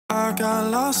I got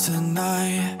lost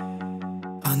tonight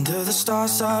under the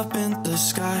stars up in the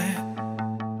sky.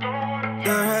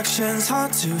 Directions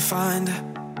hard to find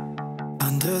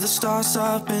under the stars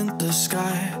up in the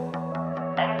sky.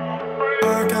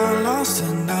 I got lost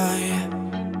tonight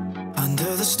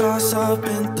under the stars up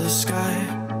in the sky.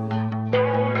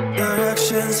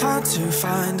 Directions hard to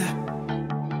find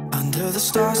under the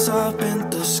stars up in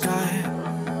the sky.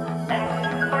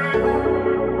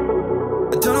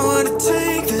 I don't know where to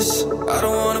take this, I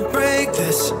don't wanna break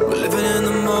this. We're living in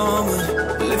the moment,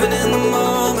 we're living in the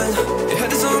moment. Your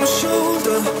head is on my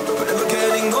shoulder, but never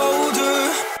getting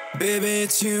older. Baby,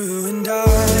 it's you and I.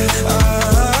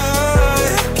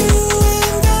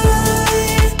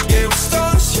 Yeah, we're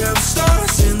stars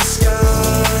in the sky.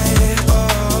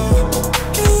 Oh,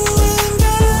 you and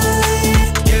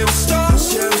I. Yeah, we're stars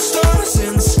in the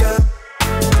sky.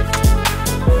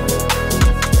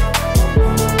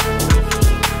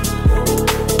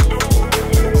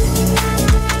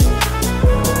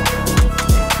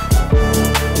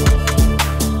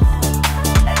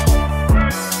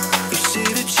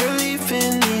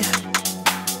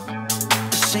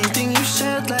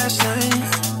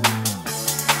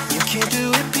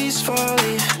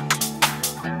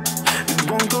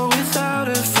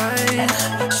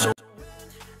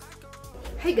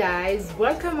 Hey guys,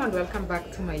 welcome and welcome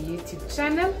back to my YouTube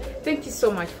channel. Thank you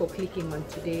so much for clicking on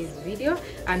today's video,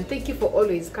 and thank you for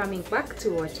always coming back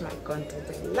to watch my content.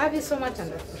 I love you so much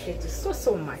and I appreciate you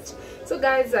so much. So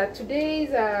guys, today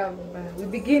we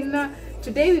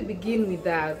begin with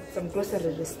some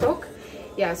grocery restock.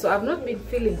 Yeah, so I've not been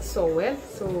feeling so well,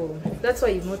 so that's why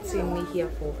you've not seen me here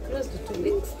for close to 2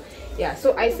 weeks. Yeah,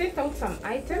 so I sent out some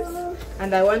items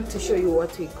and I want to show you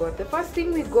what we got. The first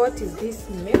thing we got is this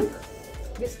milk,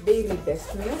 this daily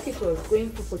best milk. It was going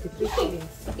for 43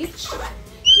 shillings each.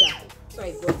 Yeah, so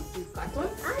I got 2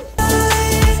 cartons.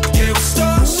 Yeah, we're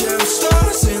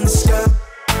stars in the sky.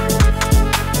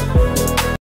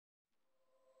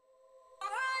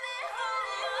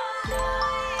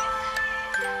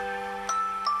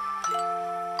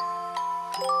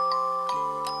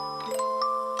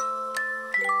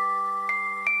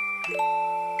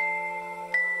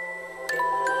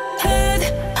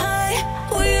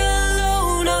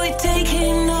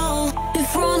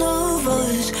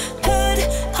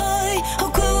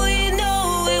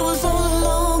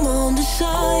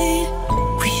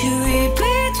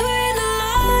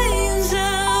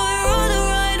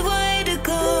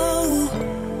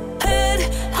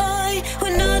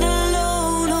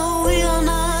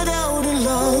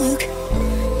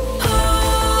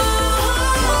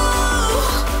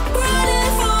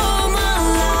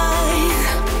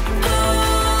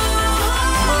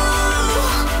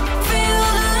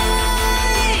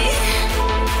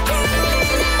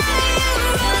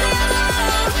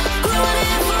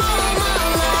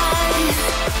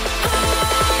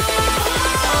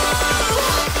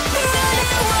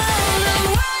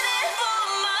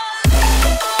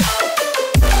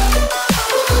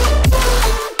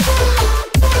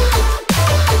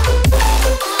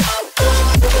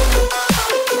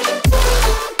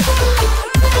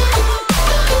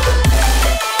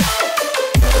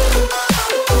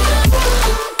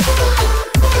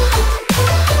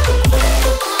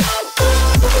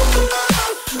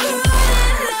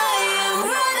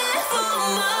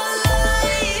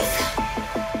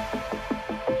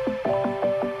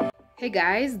 Hey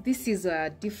guys, this is a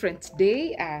different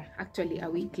day. Actually a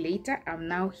week later, I'm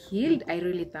now healed. I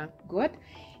really thank God.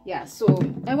 Yeah, so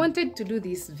I wanted to do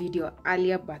this video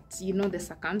earlier, but you know the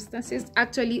circumstances.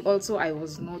 Actually also I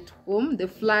was not home. The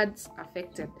floods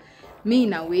affected me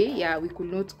in a way. Yeah, we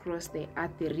could not cross the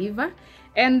river,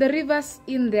 and the rivers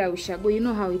in there Ushago, you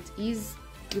know how it is,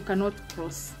 you cannot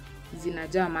cross,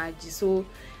 zinajaa maji. So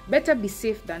better be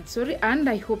safe than sorry, and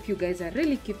I hope you guys are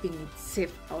really keeping it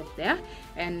safe out there,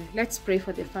 and let's pray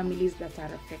for the families that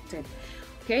are affected.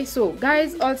 Okay, so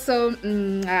guys, also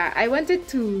I wanted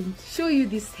to show you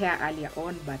this hair earlier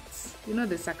on, but you know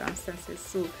the circumstances,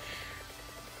 so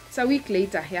it's a week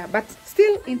later. Yeah, but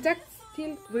still intact,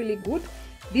 still really good.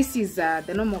 This is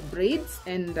the normal braids,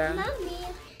 and Mommy.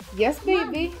 Yes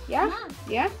baby. Mom. Yeah. Mom.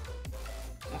 Yeah,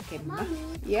 okay. Mommy.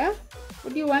 Yeah,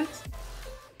 what do you want?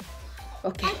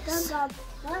 Okay,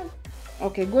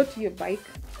 okay, go to your bike.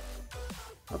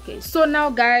 Okay, so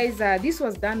now guys, this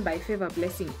was done by Favor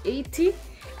Blessing 80.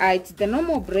 It's the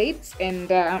normal braids, and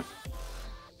the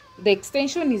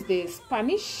extension is the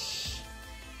Spanish.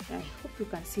 I hope you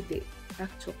can see the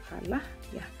actual color.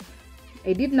 Yeah,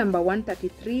 I did number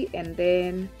 133 and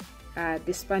then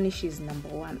the Spanish is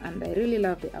 #1, and I really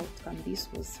love the outcome. This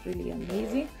was really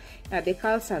amazing. The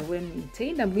curls are well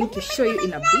maintained. I'm going to show you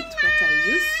in a bit what I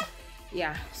use.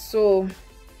 Yeah, so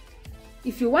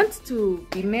if you want to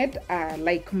be made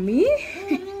like me,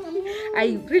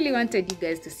 I really wanted you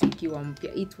guys to see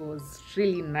kiwampia. It was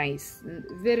really nice,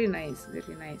 very nice,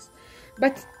 very nice,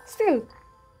 but still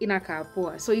inakaa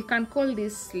poa. So you can call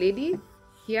this lady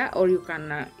here, or you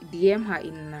can DM her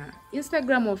in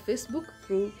Instagram or Facebook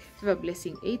through Favor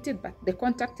Blessing 80, but the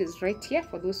contact is right here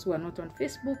for those who are not on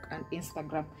Facebook and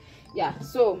Instagram. Yeah,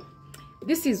 so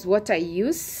this is what I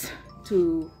use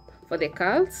for the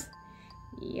curls.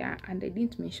 Yeah, and I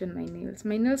didn't mention my nails.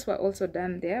 My nails were also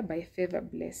done there by Favor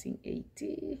Blessing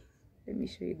 80. Let me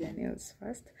show you the nails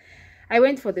first. I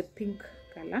went for the pink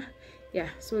color. Yeah,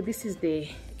 so this is the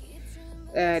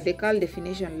curl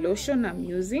definition lotion I'm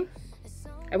using.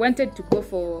 I wanted to go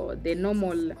for the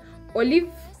normal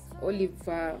olive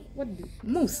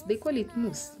mousse. They call it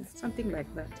mousse, something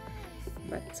like that.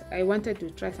 But I wanted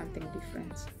to try something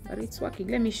different. But it's working.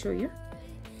 Let me show you.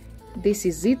 This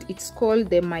is it. It's called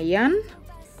the Mayan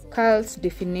Curls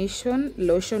Definition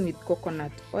Lotion with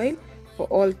coconut oil for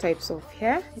all types of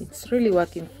hair. It's really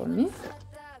working for me.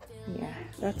 Yeah,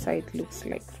 that's how it looks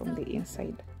like from the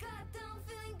inside.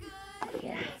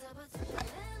 Yeah.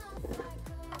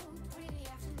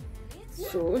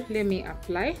 So let me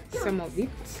apply some of it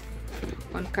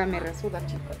on camera so that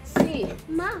you can see.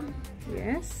 Mom.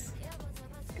 Yes.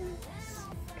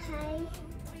 Okay.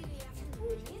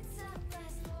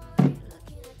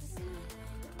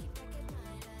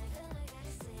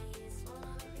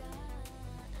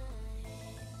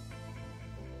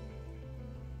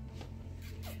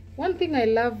 One thing I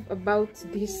love about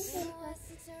this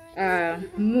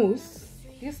mousse,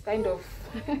 this kind of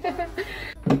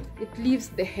it leaves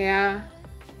the hair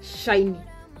shiny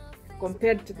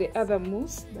compared to the other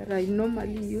mousse that I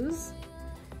normally use.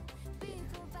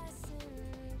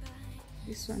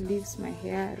 This one leaves my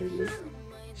hair really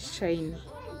shiny.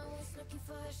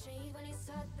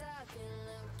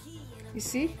 You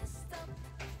see?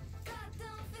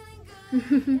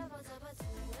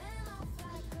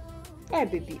 Ah,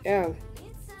 baby L.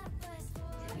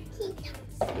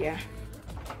 Yeah.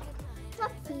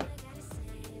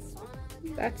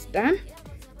 That's done.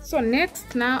 So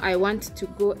next, now I want to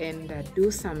go and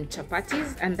do some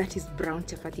chapatis, and that is brown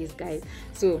chapatis, guys.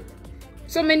 So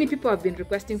many people have been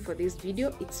requesting for this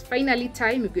video. It's finally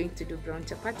time. We're going to do brown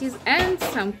chapatis and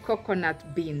some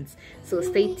coconut beans. So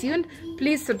stay tuned.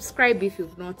 Please subscribe if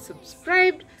you've not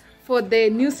subscribed. For the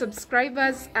new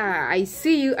subscribers, I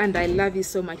see you and I love you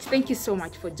so much. Thank you so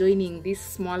much for joining this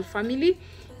small family.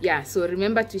 Yeah, so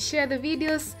remember to share the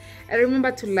videos and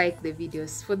remember to like the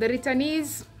videos. For the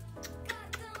returnees,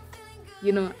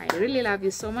 you know, I really love you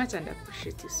so much and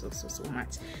appreciate you so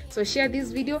much. So share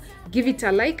this video, give it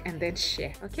a like, and then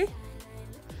share. Okay?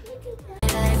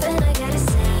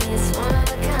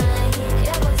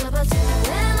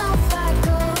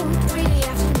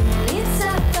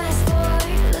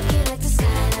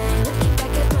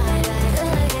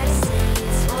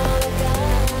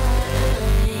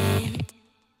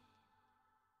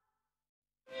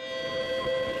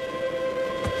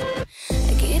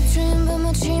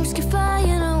 Dreams keep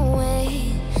flying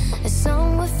away. It's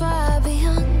somewhere far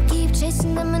beyond. Keep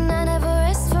chasing them and I never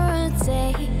rest for a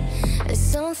day. There's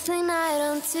something I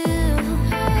don't do.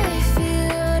 I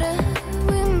feel the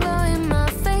wind blowing my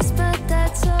face, but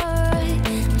that's alright.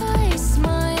 I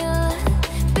smile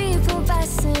at people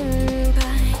passing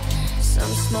by.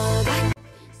 Some smile back.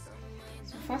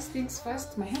 So first things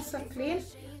first, my hands are clean.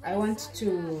 I want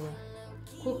to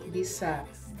cook these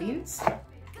beans.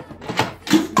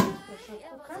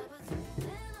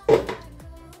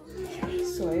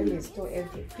 So I always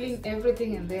clean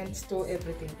everything and then store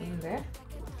everything in there.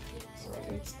 So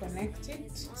let's connect it.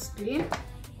 It's clean.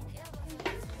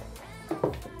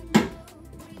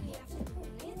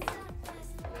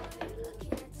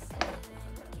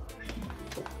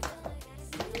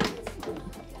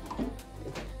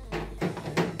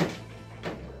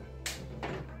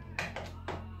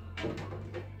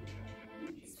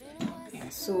 Yeah,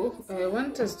 so I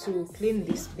want us to clean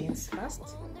these beans first.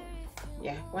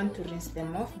 Yeah, want to rinse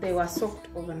them off. They were soaked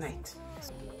overnight.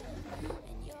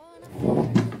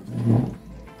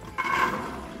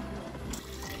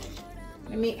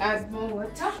 Let me add more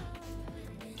water.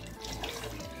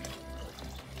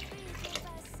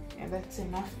 And that's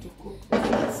enough to cook the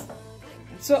beans.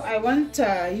 So I want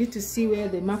you to see where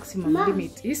the maximum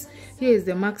limit is. Here is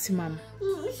the maximum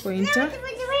pointer.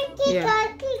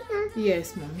 Yeah.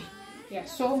 Yes, mommy. Yeah,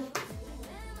 so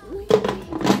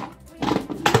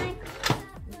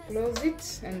close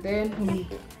it, and then we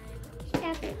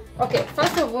Okay,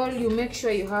 first of all, you make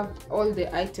sure you have all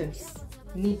the items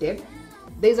needed.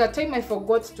 There's a time I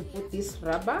forgot to put this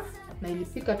rubber. Na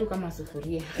ilipika tu kama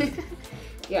sufuria.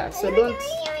 Yeah, so don't,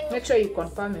 make sure you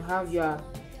confirm you have your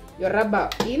rubber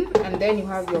in, and then you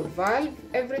have your valve,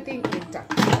 everything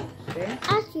intact. Then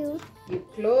you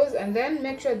close, and then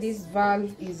make sure this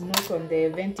valve is not on the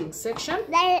venting section.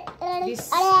 This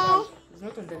valve is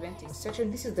not on the venting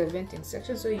section. This is the venting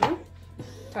section, so you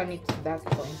turn it to that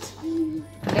point. And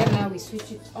then now we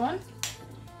switch it on.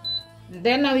 And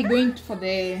then now we're going for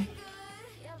the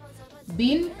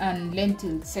bean and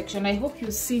lentil section. I hope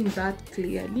you've seen that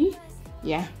clearly.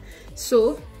 Yeah,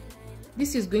 so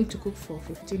this is going to cook for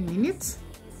 15 minutes.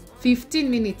 15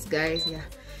 minutes, guys. Yeah,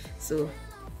 so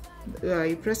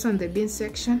you press on the bean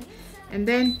section, and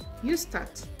then you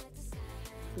start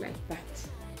like that.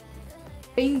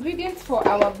 The ingredients for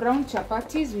our brown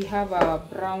chapatis, we have our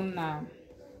brown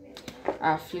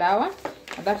flour,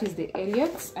 that is the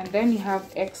Elliots, and then we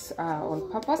have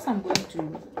all-purpose. I'm going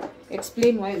to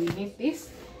explain why we need this.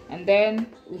 And then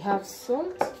we have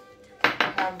salt, we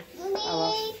have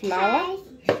our flour,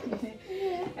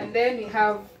 and then we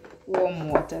have warm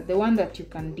water, the one that you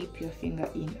can dip your finger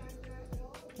in.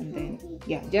 And then,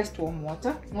 yeah, just warm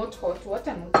water, not hot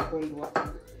water, not cold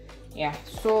water. Yeah,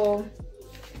 so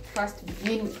first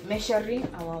begin measuring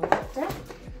our water.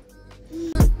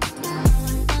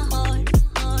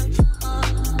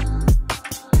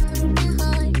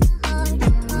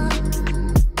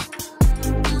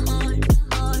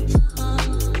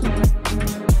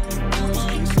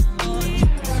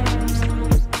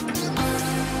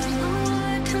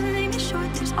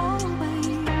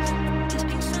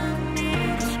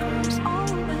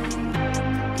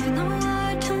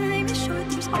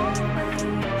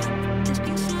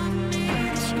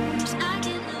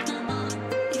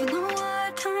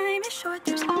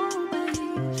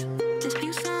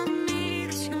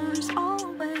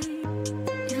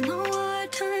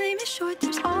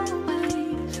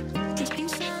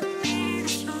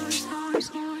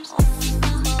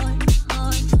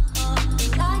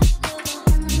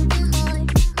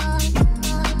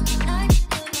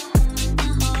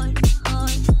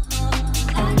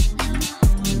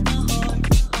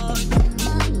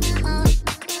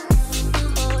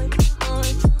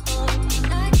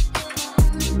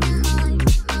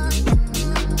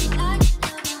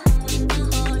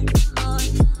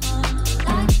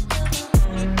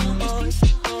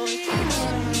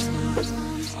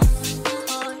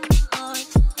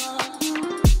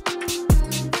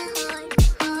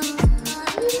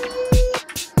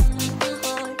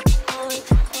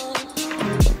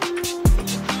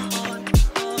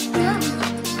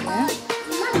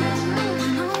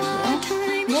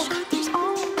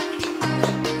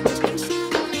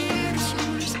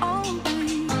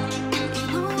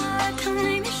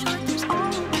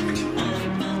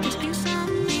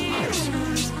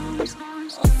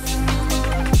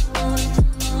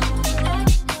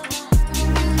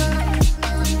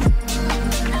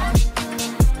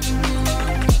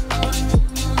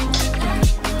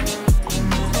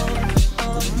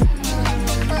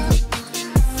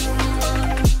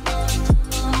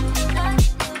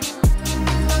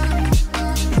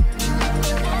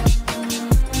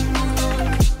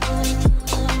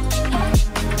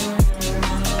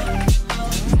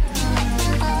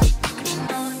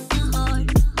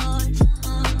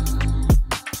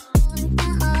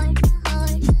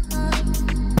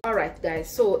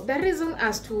 Guys, so the reason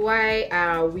as to why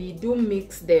we do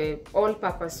mix the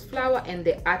all-purpose flour and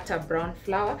the atta brown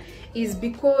flour is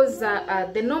because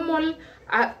the normal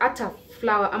atta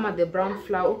flour ama the brown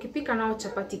flour, ukipika nao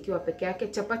chapati kiwa peke yake,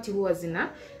 chapati huwa zina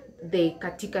they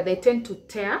tend to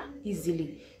tear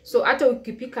easily. So hata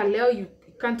ukipika leo, you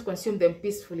can't consume them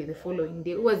peacefully the following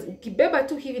day. Ukibeba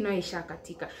tu hivi na isha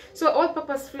katika. So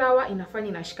all-purpose flour inafanya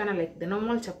inashikana like the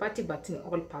normal chapati, but in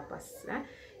all-purpose.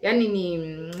 Yani ni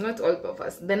not all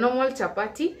purpose, the normal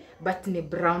chapati, but ni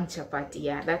brown chapati.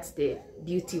 Yeah, that's the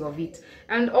beauty of it.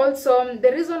 And also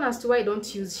the reason as to why I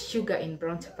don't use sugar in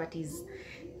brown chapatis,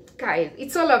 guys,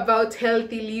 it's all about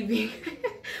healthy living.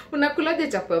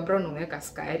 Unakulaje chapa brown unaweka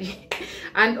sukari.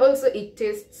 And also it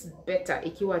tastes better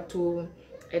ikiwa tu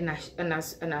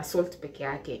na salt peke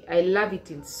yake. I love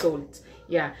it in salt.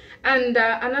 Yeah. And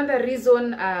another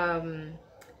reason,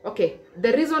 okay,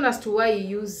 the reason as to why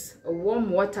you use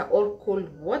warm water or cold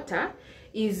water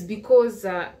is because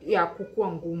yeah,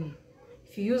 kukua ngumu.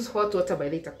 If you use hot water, by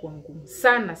later itakuwa ngumu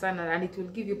sana sana, and it will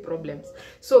give you problems.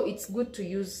 So it's good to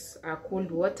use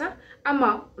cold water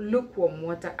ama lukewarm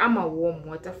water ama warm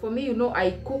water. For me, you know,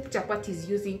 I cook chapatis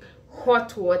using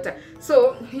hot water,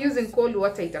 so using cold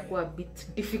water itakuwa a bit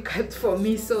difficult for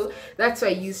me, so that's why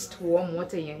I used warm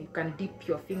water. You can dip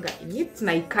your finger in it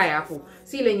na ikae hapo,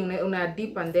 si ile una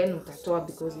dip and then utatoa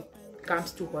because it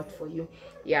comes too hot for you.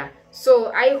 Yeah,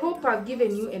 so I hope I've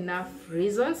given you enough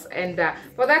reasons, and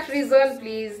for that reason,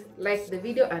 please like the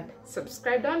video and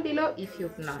subscribe down below if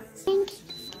you've not. Thanks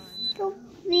for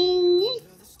being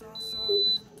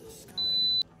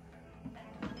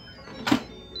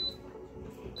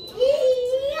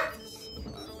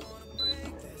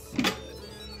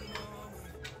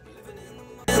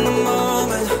In the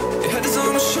moment, your head is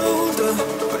on my shoulder,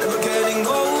 but never getting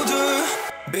older.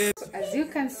 So as you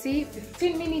can see,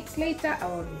 15 minutes later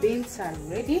our beans are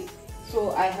ready.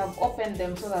 So I have opened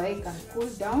them so that they can cool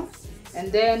down,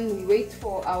 and then we wait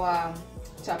for our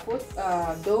chapati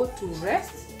dough to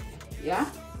rest. Yeah,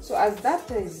 so as that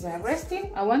is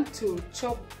resting, I want to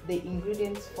chop the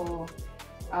ingredients for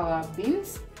our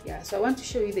beans. Yeah, so I want to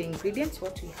show you the ingredients,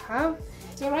 what we have.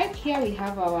 So right here we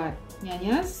have our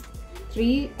nyanyas,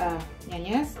 3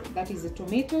 nyanyas, that is the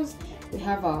tomatoes. We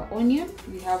have our onion,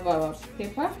 we have our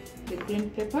pepper, the green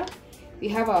pepper, we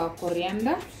have our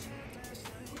coriander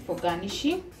for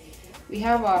garnishing, we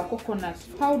have our coconut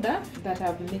powder that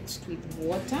I've mixed with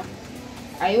water.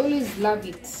 I always love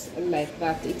it like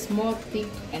that, it's more thick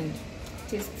and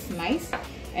tastes nice.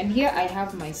 And here I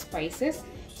have my spices.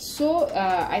 So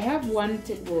I have 1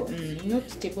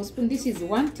 tablespoon, this is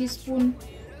 1 teaspoon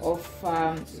of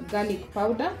garlic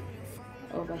powder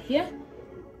over here,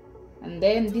 and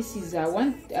then this is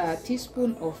 1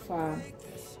 teaspoon of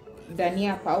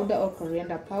dhania powder or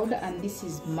coriander powder, and this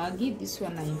is Maggi. This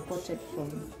one I imported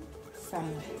from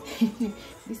somewhere.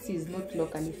 This is not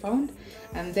locally found,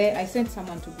 and then I sent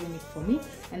someone to bring it for me.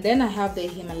 And then I have the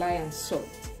Himalayan salt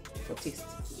for taste.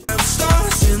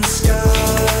 Stars in the sky,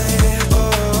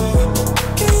 oh,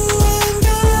 you and I,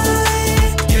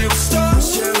 yeah, we're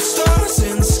stars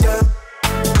in the sky.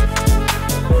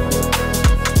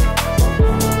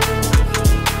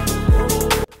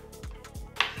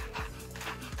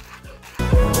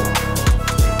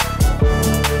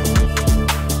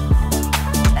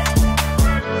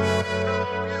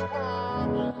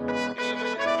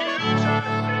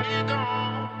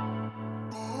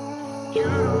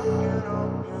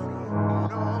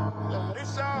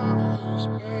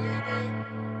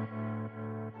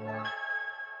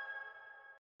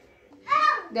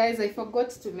 Guys, I forgot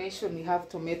to mention we have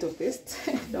tomato paste.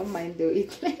 Don't mind the way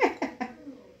the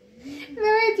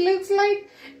way it looks like.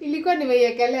 Ilikuwa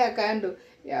nimeiekelea kando.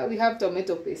 Yeah, we have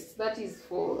tomato paste. That is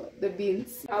for the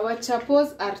beans. Our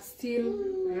chapos are still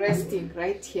resting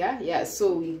right here. Yeah,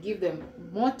 so we give them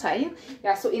more time.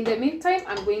 Yeah, so in the meantime,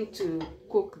 I'm going to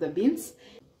cook the beans.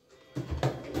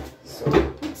 So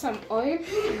put some oil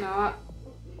in our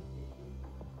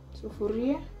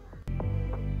sufuria.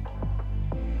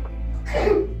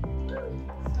 So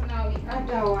now we add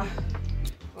our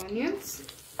onions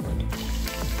and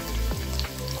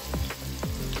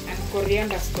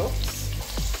coriander stalks.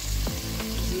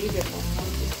 Leave it on one.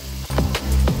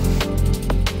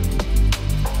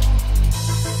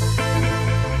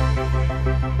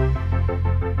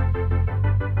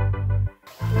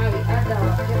 Now we add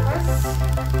our peppers,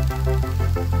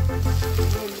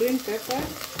 our green pepper.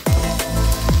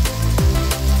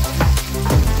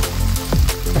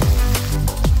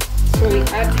 So we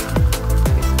add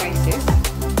the spices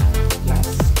plus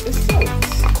the salt.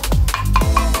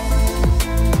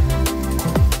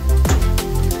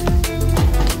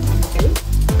 Okay.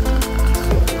 So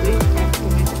I'm going to add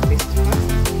tomato paste first.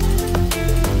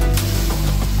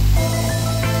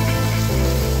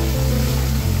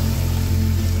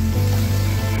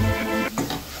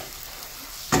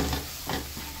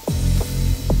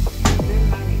 Then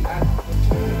now we add the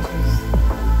tomatoes.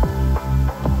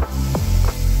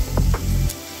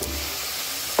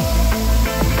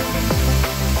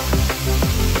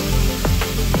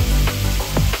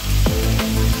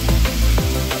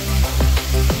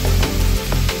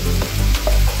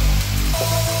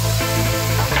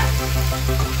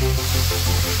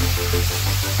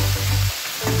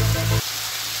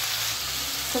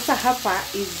 Sasa hapa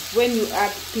is when you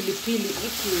add pilipili.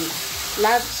 If you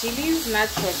love chilies,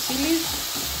 natural chilies,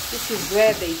 this is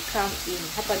where they come in.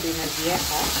 Hapa ndio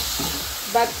naziweka.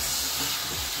 But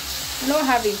no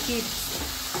having kids,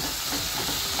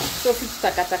 so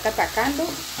tutakatakata kando,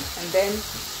 and then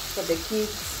for the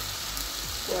kids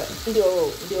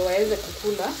ndio waweze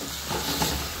kukula.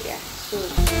 Yeah, so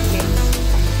next.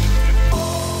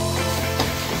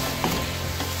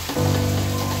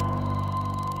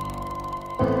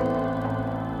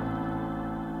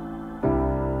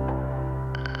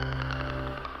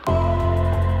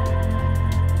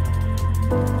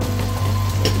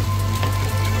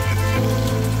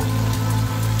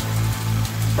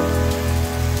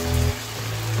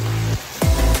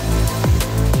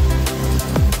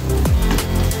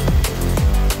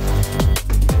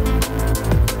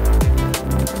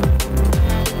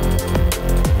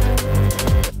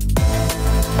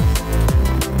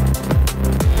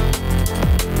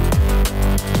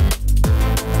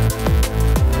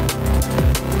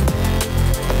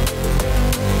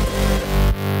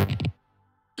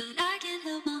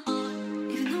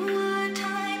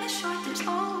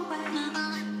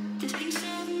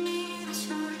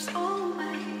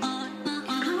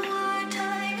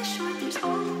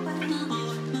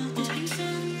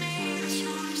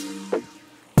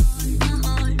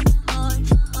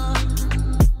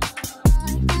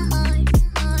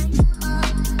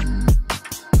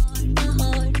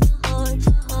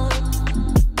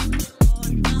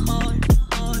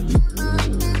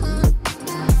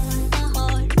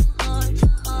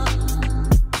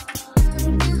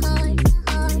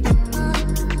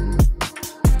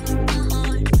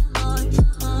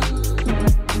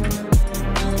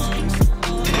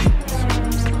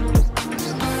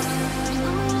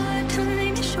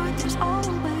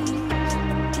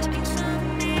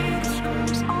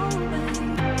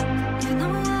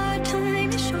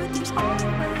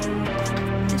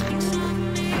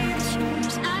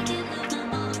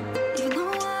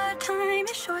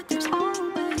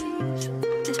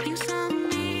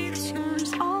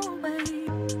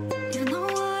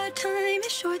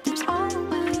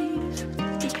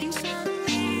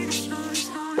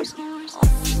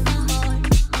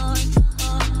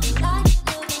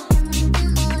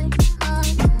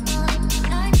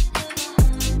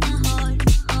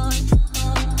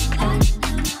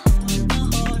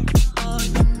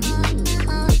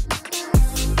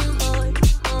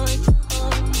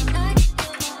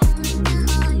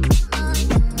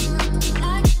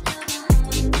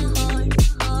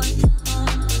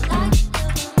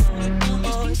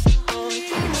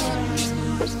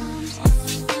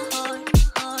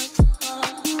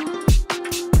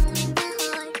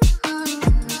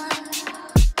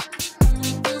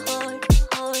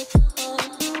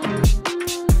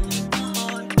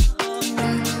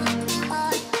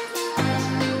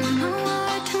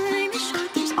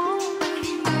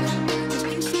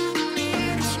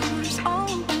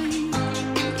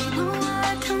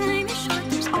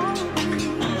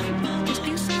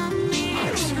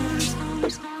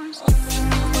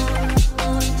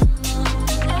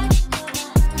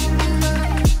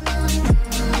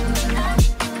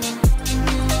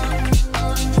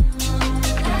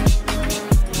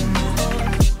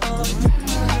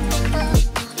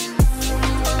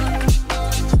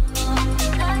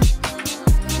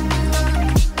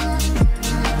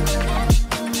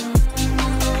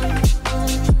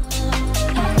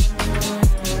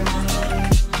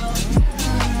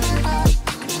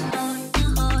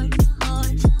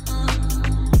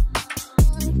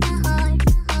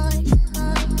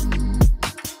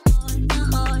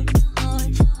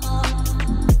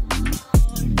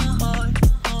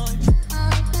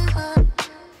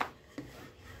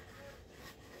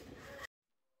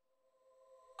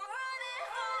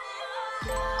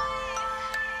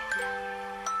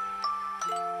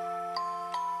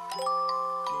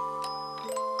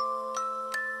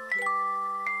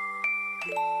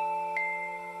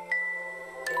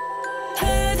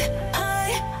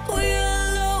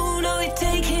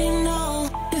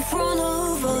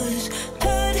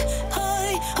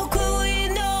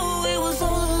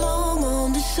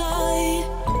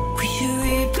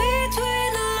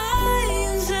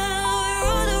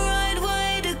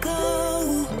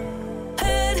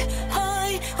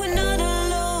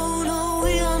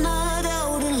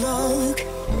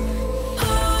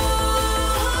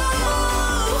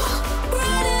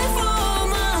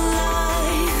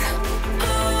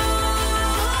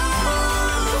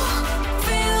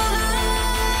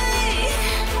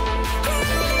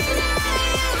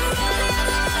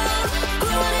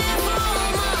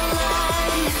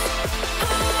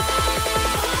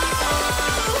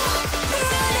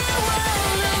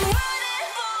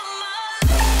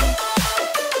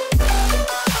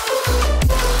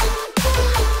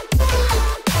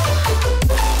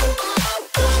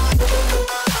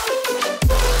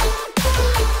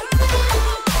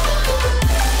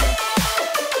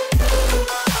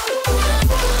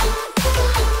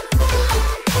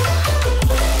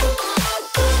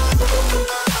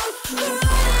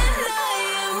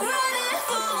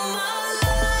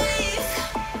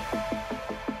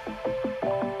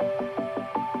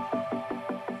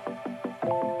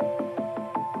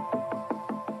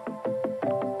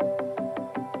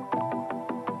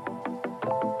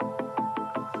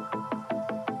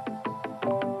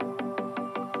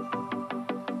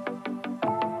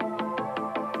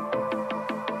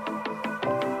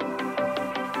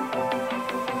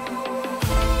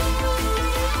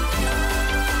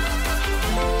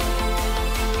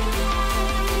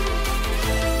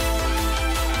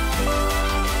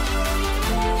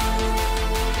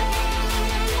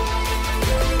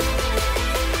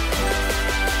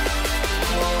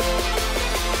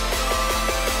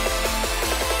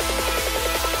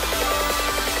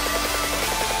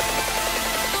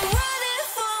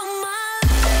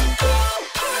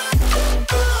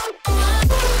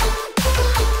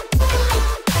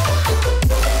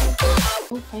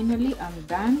 finally I'm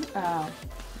done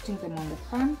putting them on the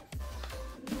pan,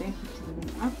 then heating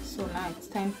them up. So now it's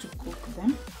time to cook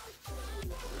them.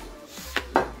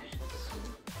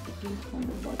 Begin from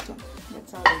the bottom.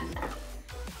 That's how they look.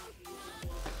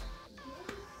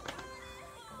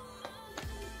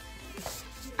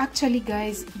 Actually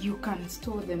guys, you can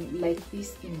store them like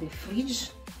this in the fridge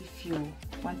if you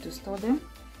want to store them,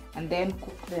 and then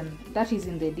cook them, that is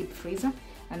in the deep freezer,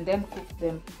 and then cook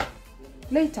them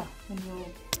later when you,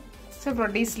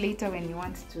 several days later when you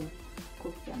want to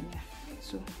cook them. Yeah,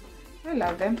 so I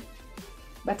love them,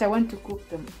 but I want to cook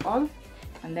them all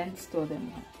and then store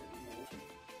them.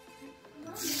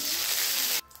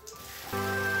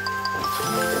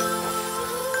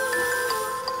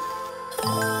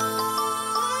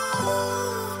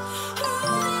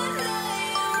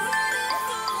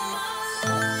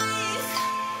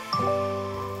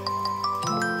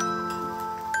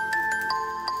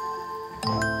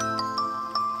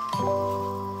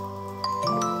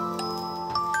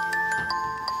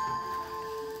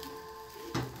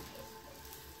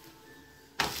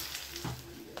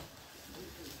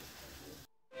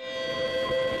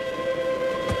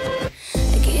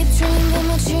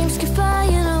 Dreams keep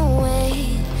flying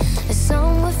away. A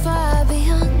song we're far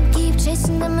beyond. Keep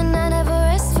chasing them and I never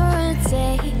rest for a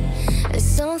day. There's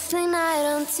something I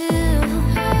don't do.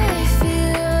 I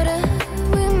feel the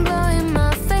wind blowing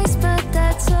my face, but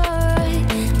that's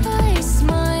alright. I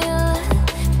smile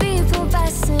at people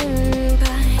passing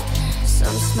by.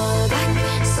 Some smile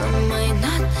back, some might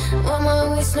not. I'm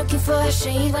always looking for a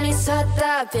shade when it's hot.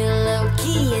 I've been low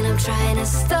key and I'm trying to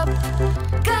stop.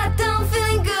 Goddamn,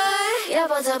 feeling good. Yeah,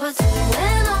 but when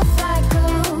off I go,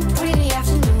 pretty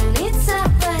afternoon, it's a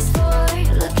fast boy.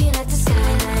 Looking at the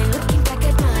skyline, looking back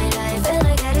at my life, and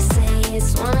I gotta say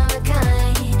it's one of a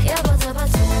kind. Yeah, but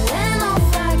when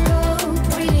off I go,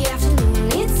 pretty afternoon,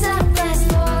 it's a fast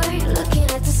boy. Looking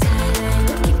at the skyline,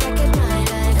 looking back at my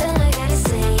life, and I gotta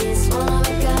say it's one of a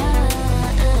kind.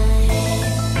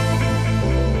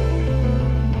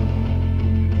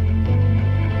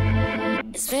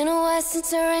 It's been a while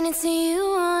since I ran into you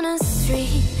on a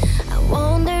street. I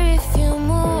wonder if you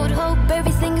moved. Hope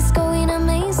everything is going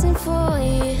amazing for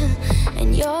you,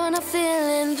 and you're not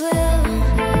feeling blue.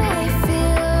 I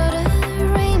feel the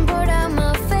rain pour down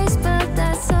my face, but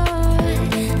that's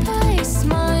alright. I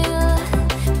smile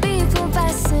at people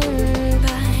passing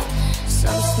by.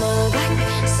 Some smile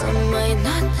back, some might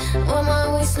not. I'm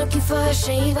always looking for a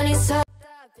shade when it's hot.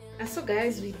 And so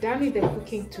guys, we're done with the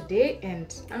cooking today,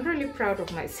 and I'm really proud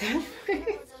of myself.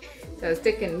 It has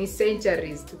taken me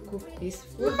centuries to cook this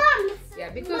food. Yeah,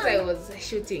 because I was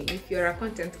shooting. If you're a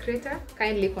content creator,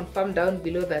 kindly confirm down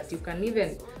below that you can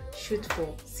even shoot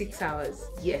for 6 hours.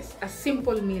 Yes, a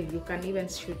simple meal you can even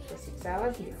shoot for 6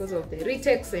 hours because of the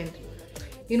retakes and,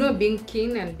 you know, being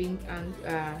keen and being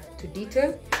to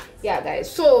detail. Yeah guys,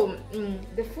 so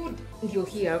the food you're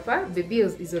here, the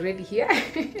beans is already here.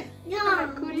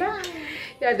 Yeah, cooler.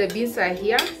 Yeah, the beans are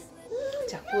here.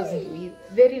 Chapati,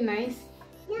 very nice.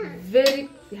 Yeah. Very,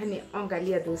 yani,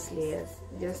 angalia those layers.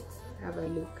 Just have a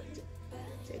look.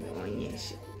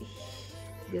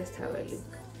 Just have a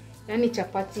look. Yani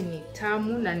chapati ni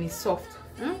tamu na ni soft.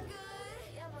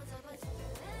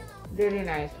 Very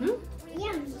nice.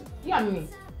 Yummy. Yummy.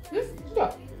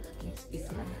 Yeah. It's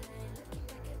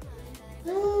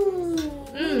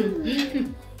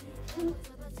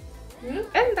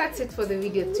And that's it for the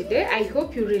video today. I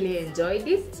hope you really enjoyed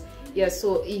it. Yeah,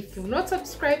 so if you've not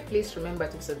subscribed, please remember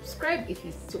to subscribe. If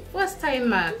it's your first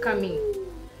time coming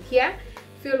here,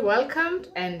 feel welcomed,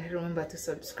 and remember to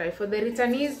subscribe. For the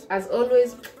returnees, as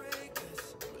always,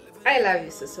 I love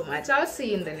you so much. I'll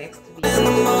see you in the next video.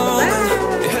 Bye.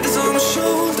 Your head is on my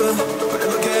shoulder, but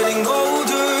we're getting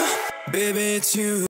older. Baby, it's you.